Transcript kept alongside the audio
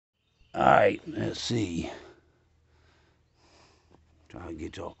Alright, let's see. Try to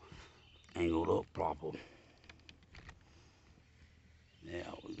get y'all angled up proper. There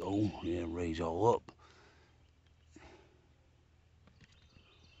we go. Yeah, raise y'all up.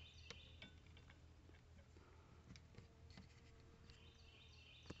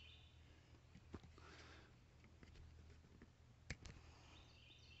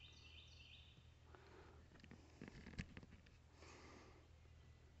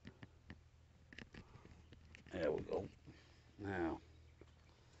 There we go. Now,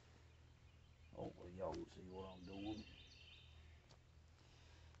 hopefully y'all can see what I'm doing.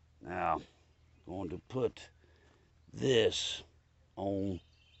 Now, going to put this on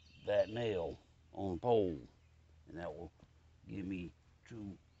that nail on the pole, and that will give me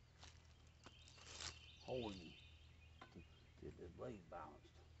true holding. Get this blade balanced.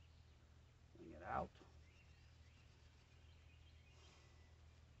 Bring it out.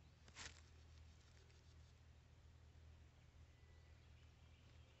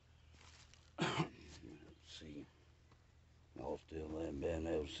 Let's see. Y'all still ain't been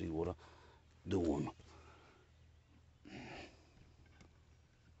able to see what I'm doing.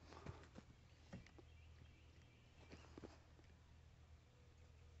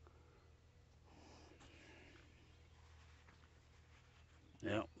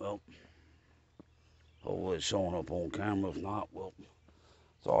 Yeah, well, hopefully it's showing up on camera. If not, well,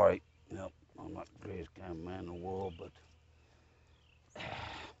 it's all right. Yep, I'm not the greatest cameraman in the world, but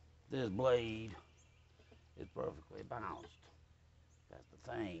this blade is perfectly balanced. That's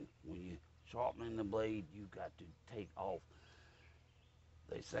the thing. When you sharpening the blade, you got to take off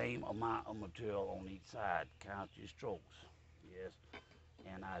the same amount of material on each side. Count your strokes. Yes,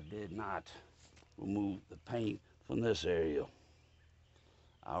 and I did not remove the paint from this area.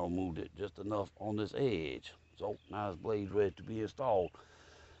 I removed it just enough on this edge. So now this blade's ready to be installed.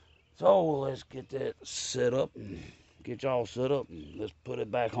 So let's get that set up and get y'all set up and let's put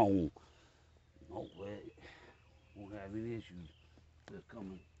it back home. Hopefully won't have any issues this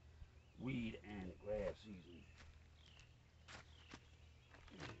coming weed and grass season.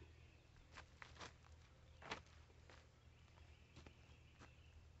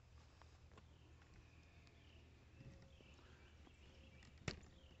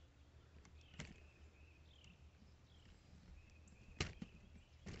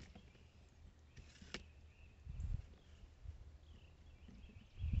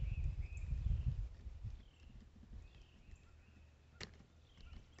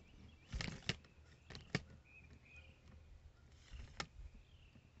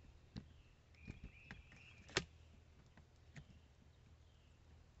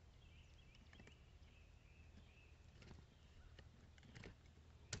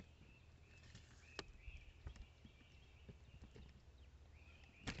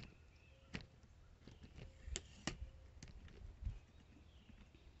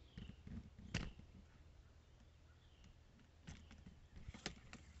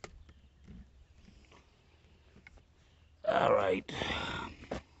 All right.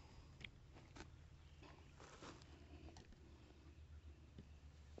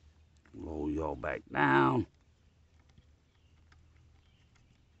 Roll y'all back down.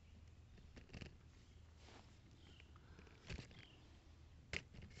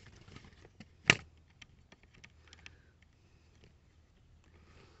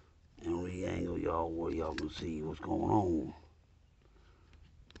 And re-angle y'all where y'all can see what's going on.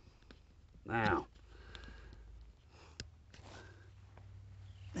 Now,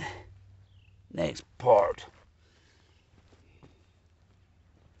 next part.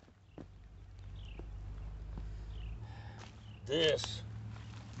 This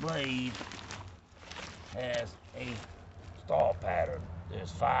blade has a stall pattern.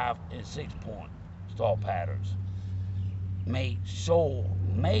 There's 5 and 6 point stall patterns. Make sure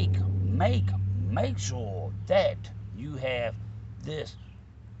that you have this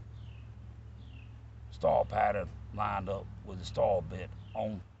stall pattern lined up with the stall bit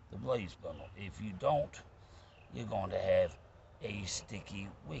on the blade spindle. If you don't, you're going to have a sticky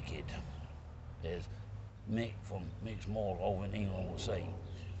wicket, as Mick from Mick's Moore over in England would say,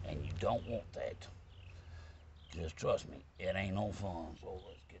 and you don't want that. Just trust me, it ain't no fun. So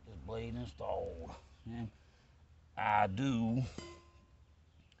let's get this blade installed. And I do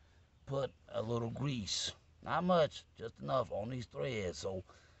put a little grease, not much, just enough on these threads, so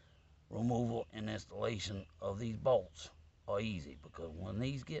removal and installation of these bolts are easy, because when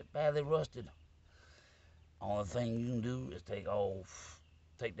these get badly rusted, only thing you can do is take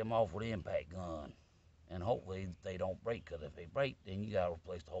them off with an impact gun, and hopefully they don't break, because if they break, then you gotta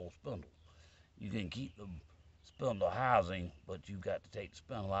replace the whole spindle. You can keep the spindle housing, but you got to take the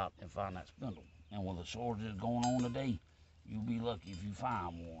spindle out and find that spindle. And with the shortages going on today, you'll be lucky if you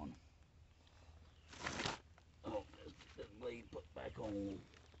find one. Oh, this blade put back on.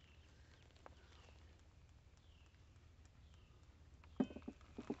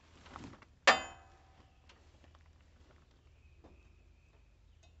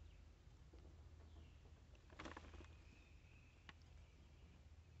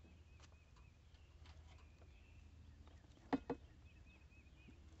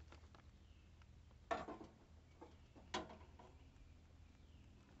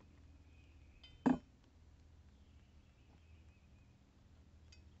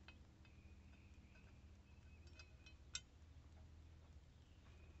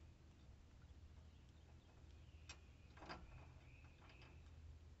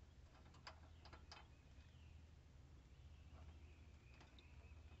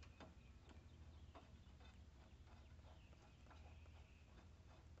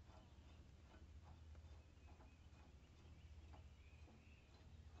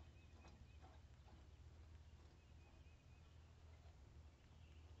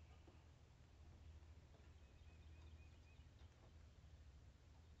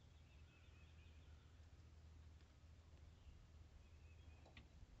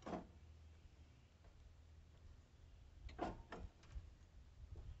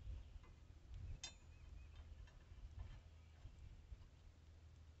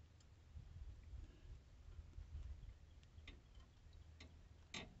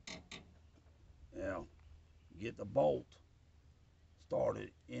 Now, get the bolt started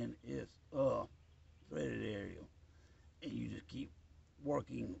in its threaded area, and you just keep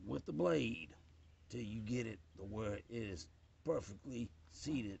working with the blade till you get it to where it is perfectly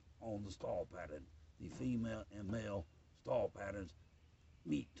seated on the stall pattern. The female and male stall patterns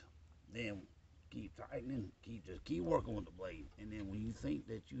meet. Then keep tightening, keep working with the blade, and then when you think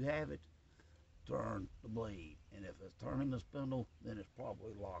that you have it, turn the blade. And if it's turning the spindle, then it's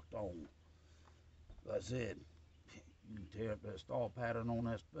probably locked on. Like I said, you can tear up that stall pattern on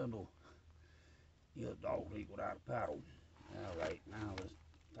that spindle, you're a dog leak without a paddle. All right, now let's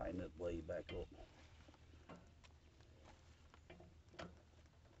tighten this blade back up.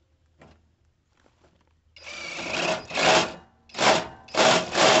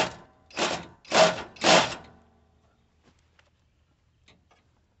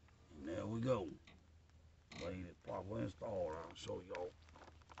 And there we go. Blade is properly installed. I'll show y'all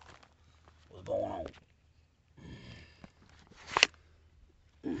what's going on.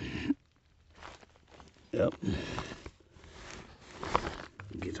 Yep.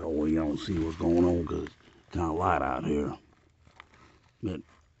 Get to where y'all see what's going on because it's kind of light out here. But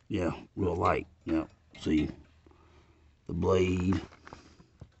yeah, real light. Yep. See, the blade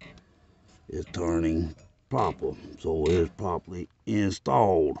is turning proper, so it is properly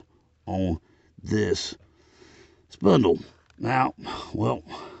installed on this spindle. Now, well,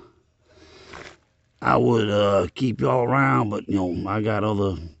 I would keep y'all around, but you know I got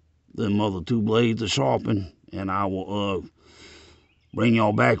them other two blades to sharpen, and I will bring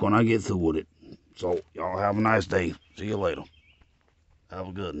y'all back when I get through with it. So y'all have a nice day. See you later. Have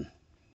a good one.